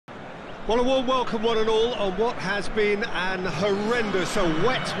Well, a warm welcome one and all on what has been an horrendous,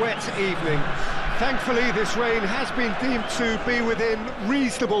 wet evening. Thankfully, this rain has been deemed to be within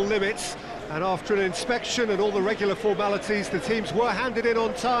reasonable limits, and after an inspection and all the regular formalities, the teams were handed in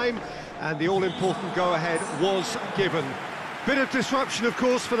on time, and the all-important go-ahead was given. Bit of disruption, of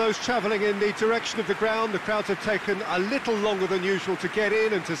course, for those travelling in the direction of the ground. The crowds have taken a little longer than usual to get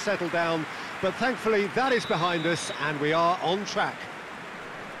in and to settle down, but thankfully that is behind us, and we are on track.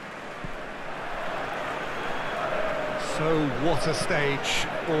 So what a stage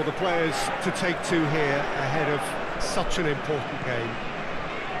for the players to take to here ahead of such an important game.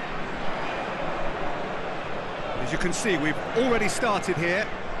 As you can see, we've already started here.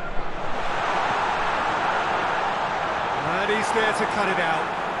 And he's there to cut it out.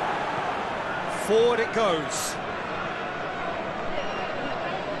 Forward it goes.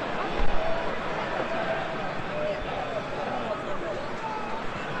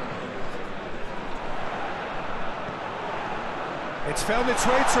 It's found its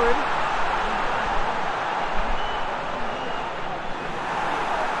way to him.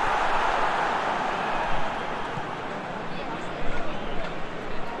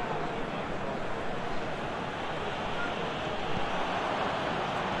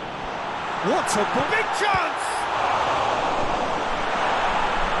 What a big chance!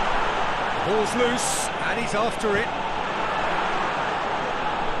 Ball's loose, and he's after it.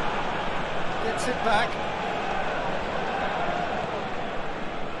 Gets it back.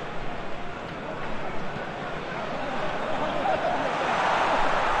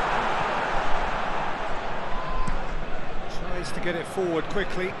 To get it forward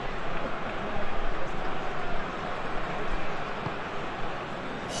quickly.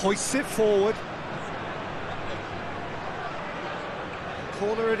 Hoists it forward.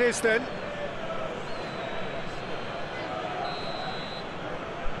 Corner it is then.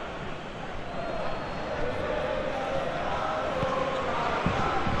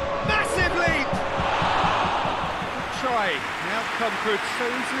 Massive leap! Try. The outcome could so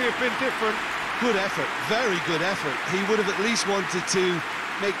easily have been different. Good effort, very good effort. He would have at least wanted to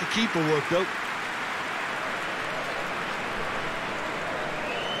make the keeper work, though.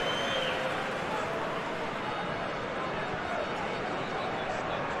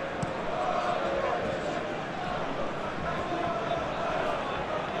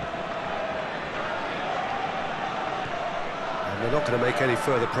 And they're not going to make any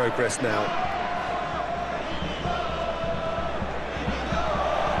further progress now.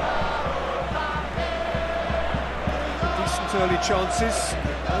 Early chances,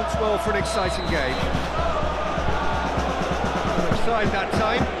 bodes well for an exciting game. Offside that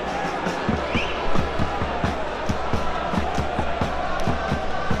time.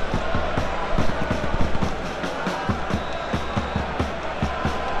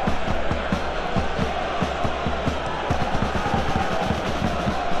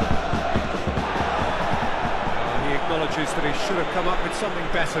 He acknowledges that he should have come up with something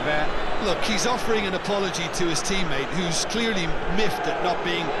better there. Look, he's offering an apology to his teammate, who's clearly miffed at not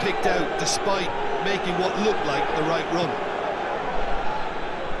being picked out despite making what looked like the right run.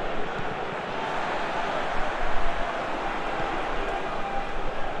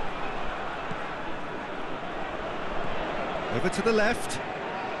 Over to the left.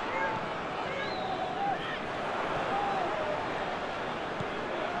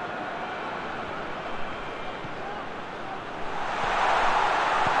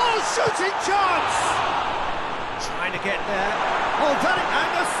 Shooting chance! Trying to get there. Oh, that it,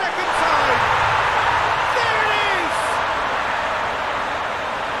 and the second time! There it is!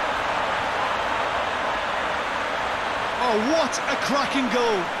 Oh, what a cracking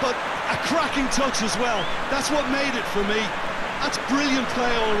goal, but a cracking touch as well. That's what made it for me. That's brilliant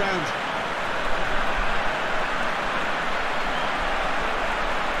play all round.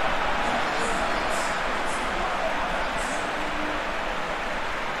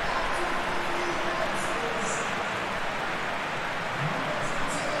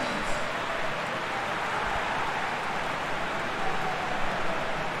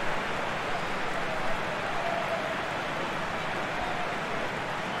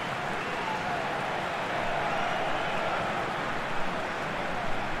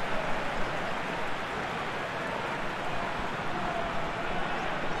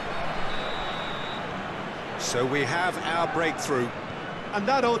 So we have our breakthrough. And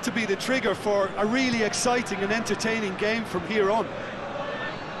that ought to be the trigger for a really exciting and entertaining game from here on.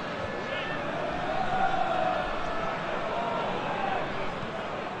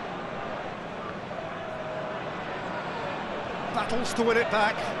 Battles to win it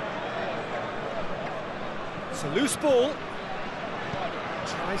back. It's a loose ball.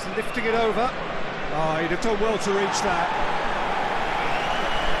 Tries lifting it over. Oh, he'd have done well to reach that.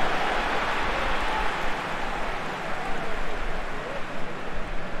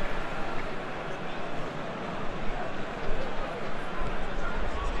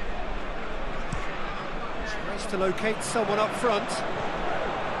 Tries to locate someone up front.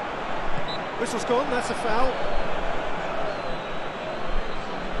 Whistle's gone, that's a foul.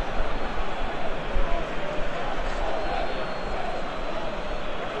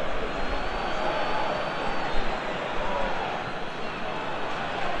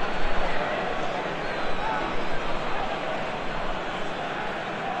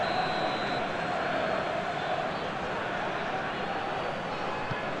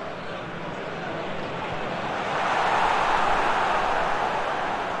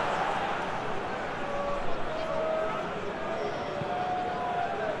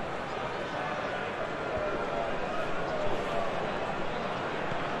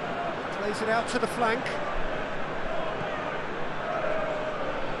 Plays it out to the flank.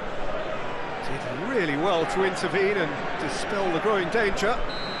 Did really well to intervene and dispel the growing danger.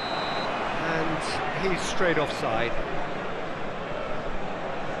 And he's straight offside.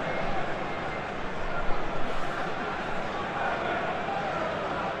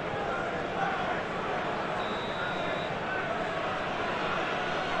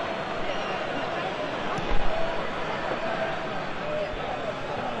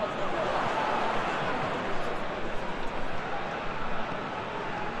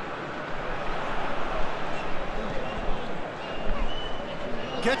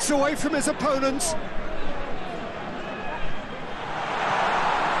 Gets away from his opponents.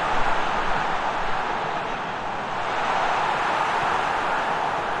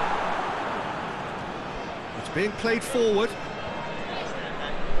 It's being played forward.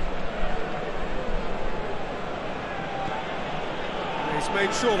 He's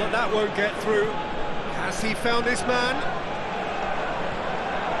made sure that that won't get through. Has he found his man?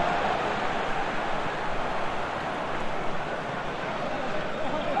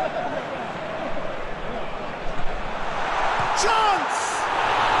 Chance!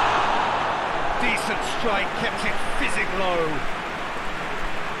 Decent strike, kept it fizzing low.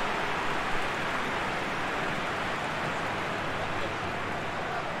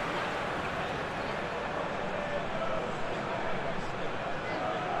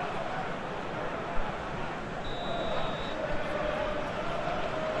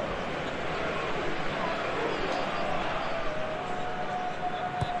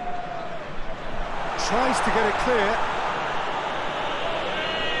 Tries to get it clear.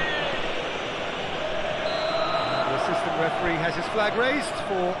 The referee has his flag raised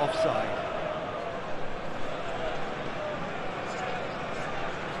for offside.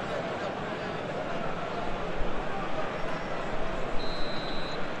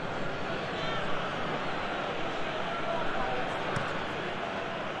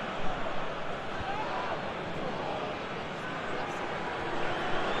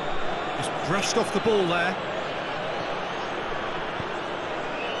 Just brushed off the ball there.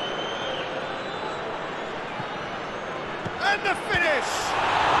 And the finish!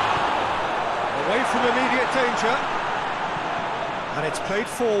 Away from immediate danger. And it's played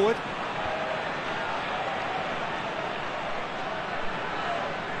forward.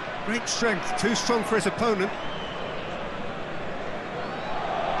 Great strength, too strong for his opponent.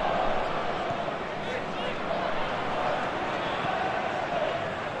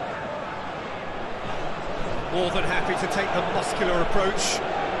 More than happy to take the muscular approach.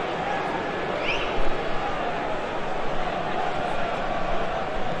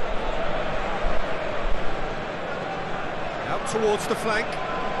 Towards the flank.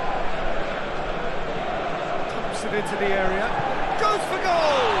 Pumps it into the area. Goes for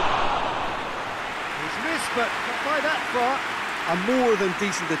goal! He's missed, but not by that far. A more than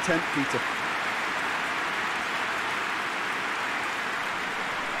decent attempt, Peter.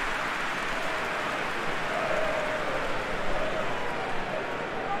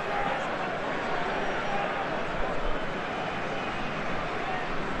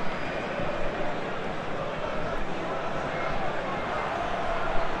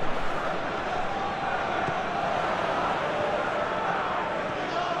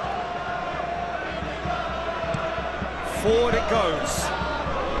 Forward it goes.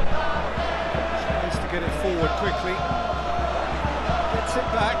 Tries to get it forward quickly. Gets it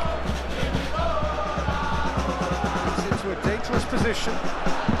back. Gets into a dangerous position.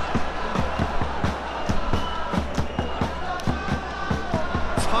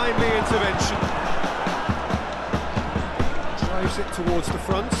 Timely intervention. Drives it towards the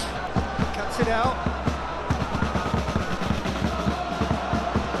front. Cuts it out.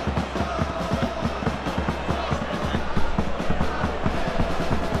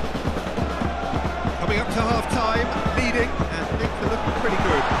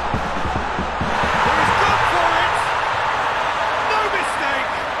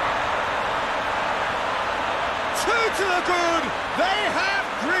 to the good. They have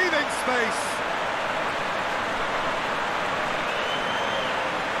breathing space.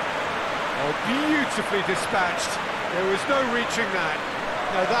 Oh, beautifully dispatched. There was no reaching that.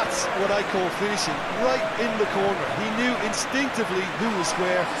 Now that's what I call finishing, right in the corner. He knew instinctively who was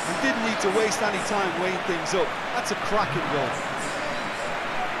where and didn't need to waste any time weighing things up. That's a cracking goal.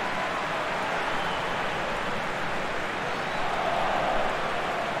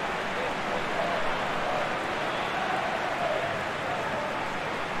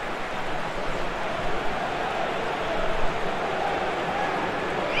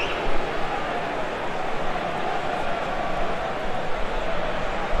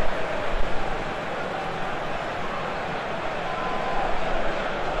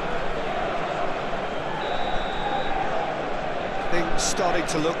 Things starting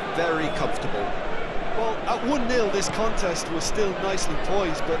to look very comfortable. Well, at 1-0 this contest was still nicely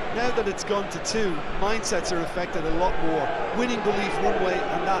poised, but now that it's gone to 2, mindsets are affected a lot more. Winning belief one way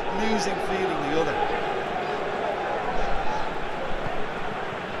and that losing feeling the other.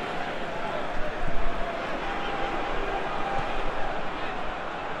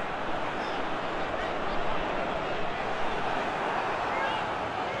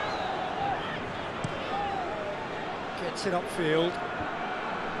 Gets it upfield.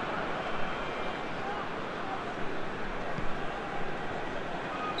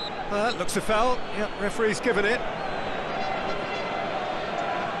 Looks a foul. Yep, referee's given it.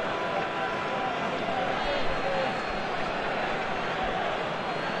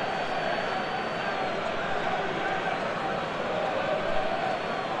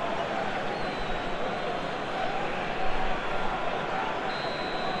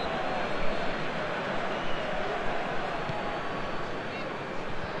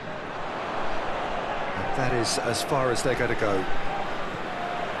 That is as far as they're going to go.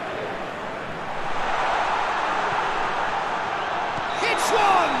 It's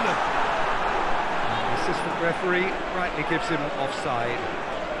one! The assistant referee rightly gives him offside.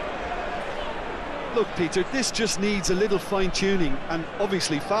 Look, Peter, this just needs a little fine-tuning and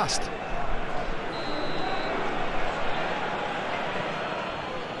obviously fast.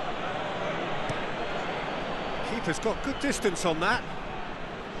 Keeper's got good distance on that.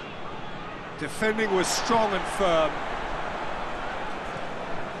 Defending was strong and firm.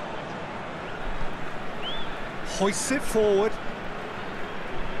 Hoists it forward.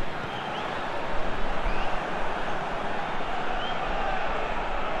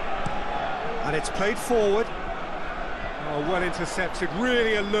 And it's played forward. Oh, well intercepted,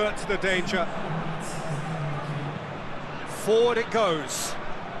 really alert to the danger. Forward it goes.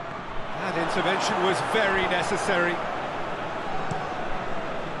 That intervention was very necessary.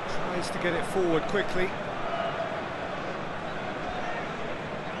 Tries to get it forward quickly.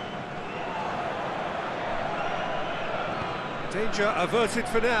 Danger averted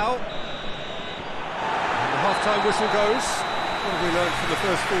for now. And the half-time whistle goes. What have we learned from the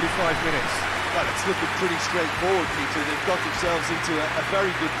first 45 minutes? Well, it's looking pretty straightforward, Peter. They've got themselves into a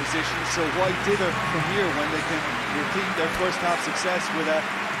very good position, so why dither from here when they can repeat their first-half success with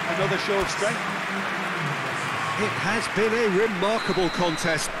another show of strength? It has been a remarkable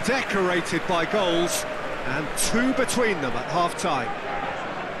contest, decorated by goals, and 2 between them at half-time.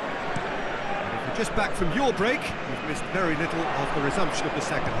 If you're just back from your break, you've missed very little of the resumption of the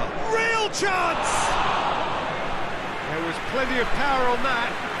second half. Real chance! There was plenty of power on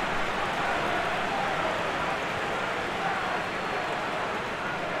that.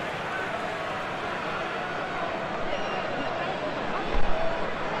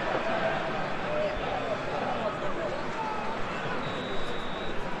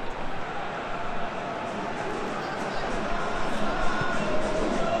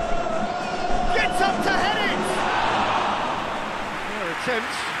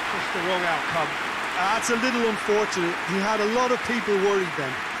 Attempt, just the wrong outcome. That's a little unfortunate. He had a lot of people worried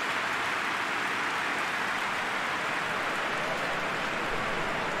then.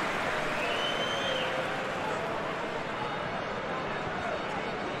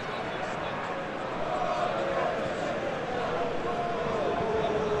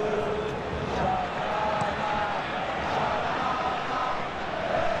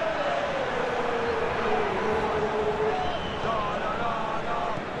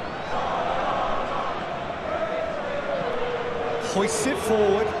 Hoists it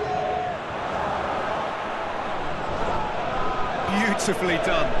forward. Beautifully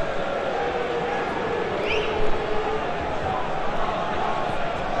done.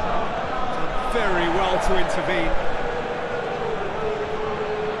 Done very well to intervene.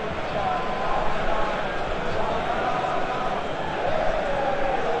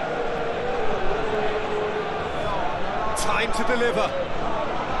 time to deliver.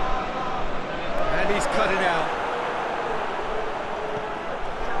 And he's cut it out.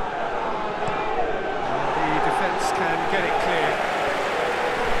 And the defence can get it clear.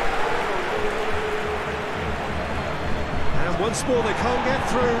 And once more they can't get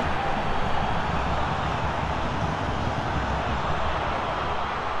through.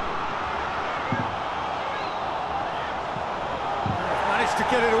 Managed to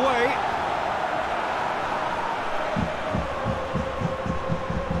get it away.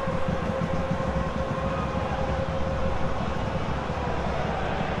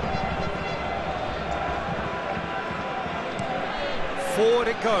 Forward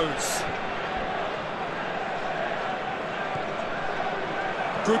it goes.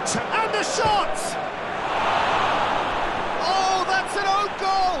 Good and the shot! Oh, that's an own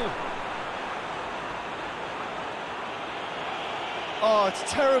goal! Oh, it's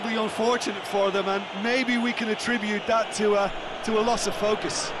terribly unfortunate for them, and maybe we can attribute that to a loss of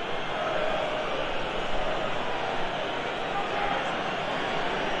focus.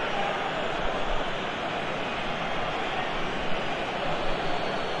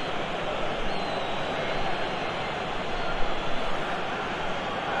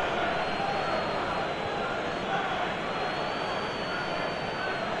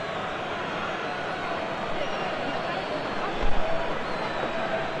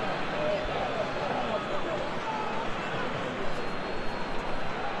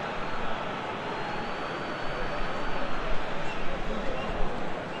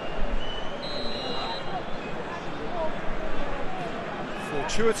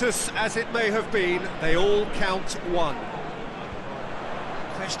 Fortuitous as it may have been, they all count one.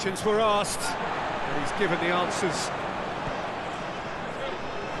 Questions were asked, and he's given the answers.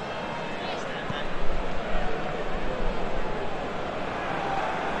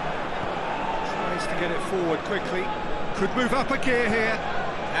 Tries to get it forward quickly. Could move up a gear here.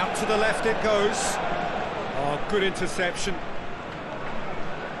 Out to the left it goes. Oh, good interception.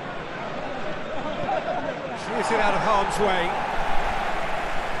 Clears it out of harm's way.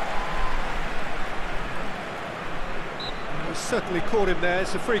 Certainly caught him there.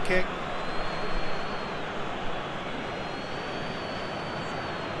 It's a free kick.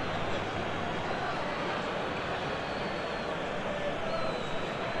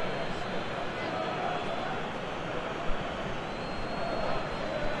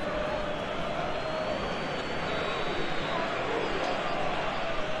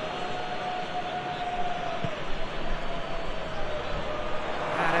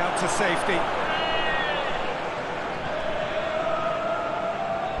 And out to safety.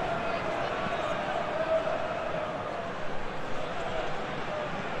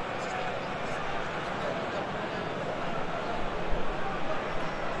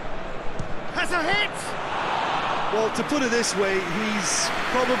 Has a hit! Well, to put it this way, he's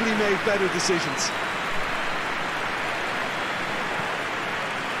probably made better decisions.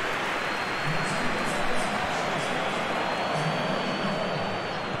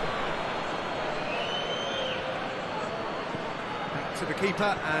 Back to the keeper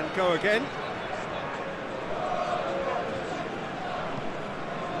and go again.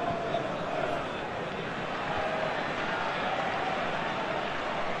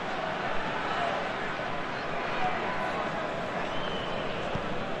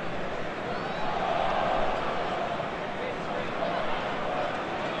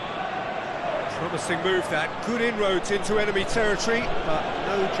 Promising move that, good inroads into enemy territory, but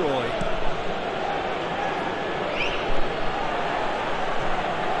no joy.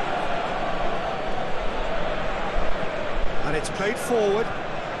 And it's played forward,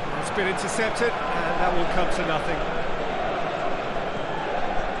 it's been intercepted, and that will come to nothing.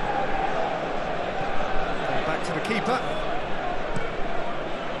 Back to the keeper.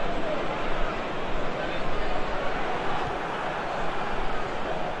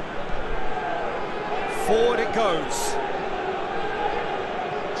 Forward it goes.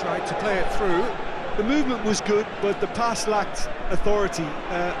 Tried to play it through. The movement was good, but the pass lacked authority,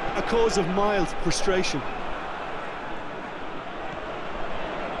 a cause of mild frustration.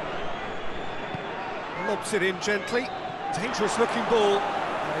 Lobs it in gently. Dangerous looking ball,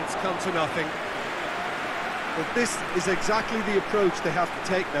 and it's come to nothing. But this is exactly the approach they have to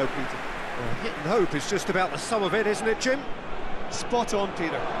take now, Peter. Well, hit and hope is just about the sum of it, isn't it, Jim? Spot on,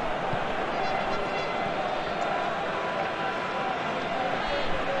 Peter.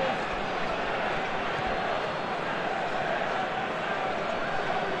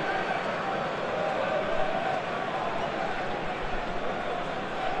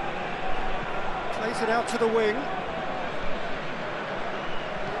 Plays it out to the wing.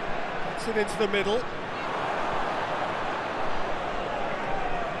 Gets it into the middle.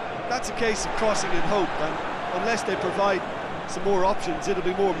 that's a case of crossing in hope, and unless they provide some more options, it'll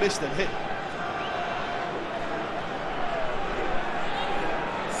be more miss than hit.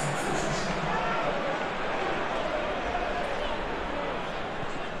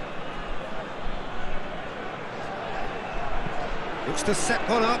 Looks to set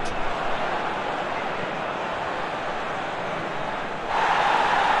one up.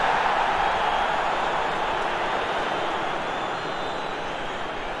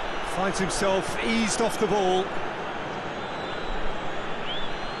 Finds himself eased off the ball.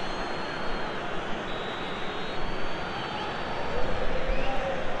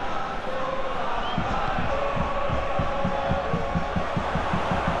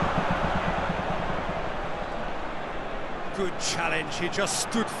 Good challenge, he just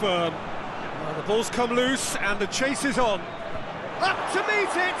stood firm. Well, the ball's come loose and the chase is on. Up to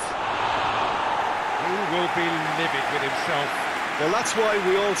meet it! He will be livid with himself. Well, that's why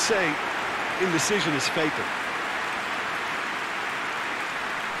we all say indecision is fatal.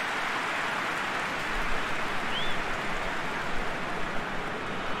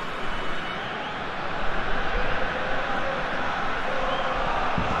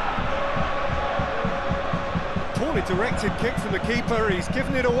 Poorly directed kick from the keeper, he's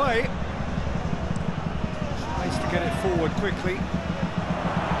given it away. Tries to get it forward quickly.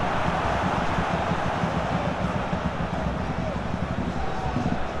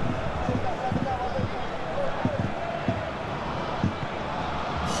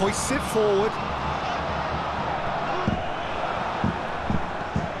 Hoists it forward.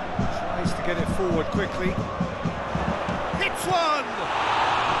 Tries to get it forward quickly. Hits one!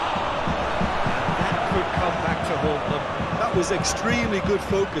 That could come back to haunt them. That was extremely good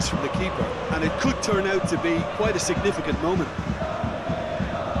focus from the keeper, and it could turn out to be quite a significant moment.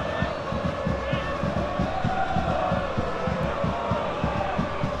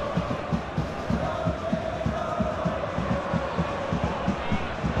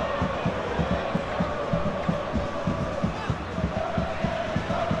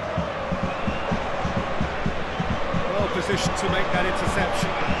 Position to make that interception.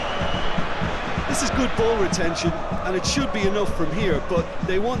 This is good ball retention, and it should be enough from here, but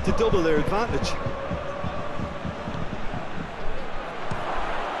they want to double their advantage.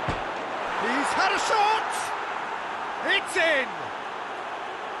 He's had a shot! It's in!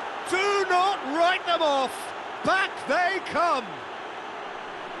 Do not write them off! Back they come!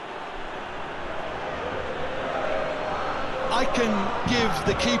 I can give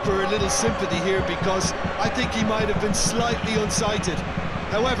the keeper a little sympathy here because I think he might have been slightly unsighted.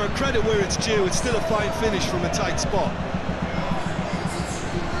 However, credit where it's due, it's still a fine finish from a tight spot.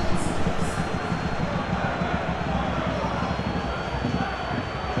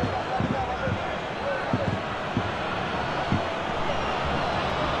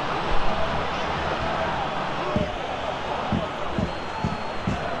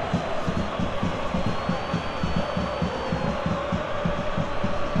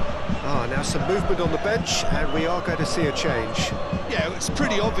 Now some movement on the bench, and we are going to see a change. Yeah, it's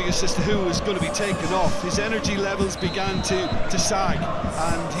pretty obvious as to who was going to be taken off. His energy levels began to sag,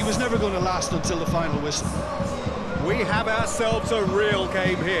 and he was never going to last until the final whistle. We have ourselves a real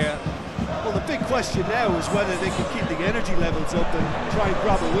game here. Well, the big question now is whether they can keep the energy levels up and try and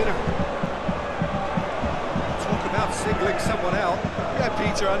grab a winner. Talk about singling someone out. Yeah,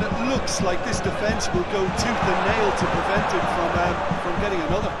 Peter, and it looks like this defence will go tooth and nail to prevent him from getting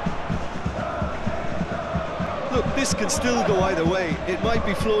another. Look, this can still go either way. It might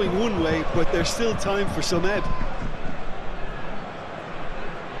be flowing one way, but there's still time for some ebb.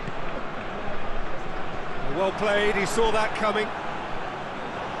 Well played, he saw that coming.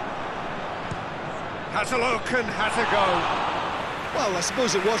 Has a look and has a go. Well, I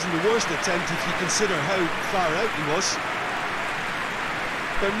suppose it wasn't the worst attempt if you consider how far out he was.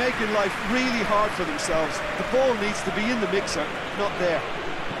 They're making life really hard for themselves. The ball needs to be in the mixer, not there.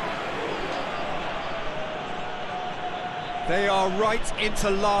 They are right into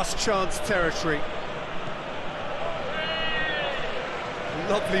last chance territory.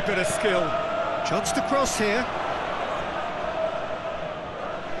 Lovely bit of skill. Chance to cross here.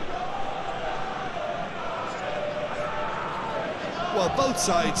 Well, both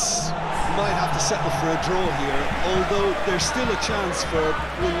sides might have to settle for a draw here, although there's still a chance for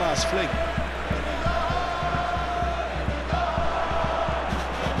one last fling.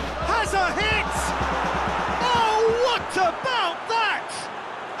 Has a hit! Oh, what about that?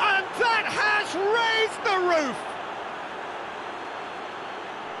 And that has raised the roof!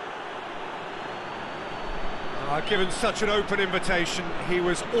 Given such an open invitation, he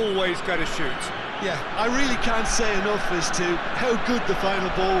was always going to shoot. Yeah, I really can't say enough as to how good the final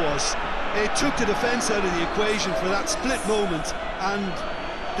ball was. It took the defence out of the equation for that split moment, and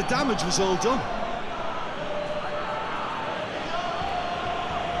the damage was all done.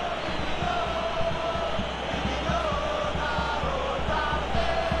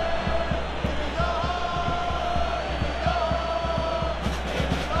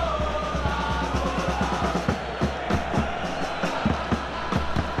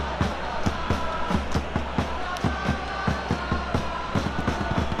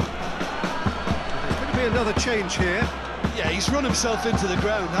 Another change here. Yeah, he's run himself into the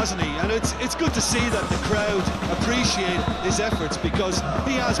ground, hasn't he? And it's good to see that the crowd appreciate his efforts, because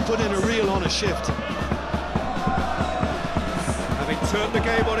he has put in a real honest shift. Having turned the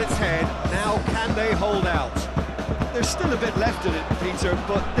game on its head, now can they hold out? There's still a bit left in it, Peter,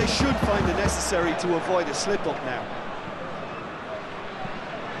 but they should find it necessary to avoid a slip-up now.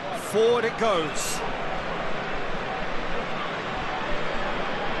 Forward it goes.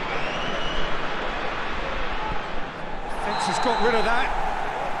 Has got rid of that,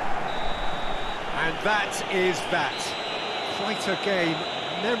 and that is that. Quite a game,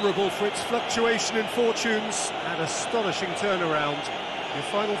 memorable for its fluctuation in fortunes and astonishing turnaround. Your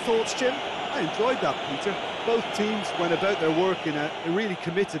final thoughts, Jim? I enjoyed that, Peter. Both teams went about their work in a really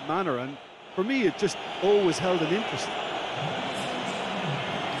committed manner, and for me it just always held an interest.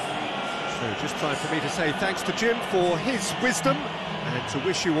 So just time for me to say thanks to Jim for his wisdom and to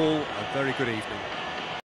wish you all a very good evening.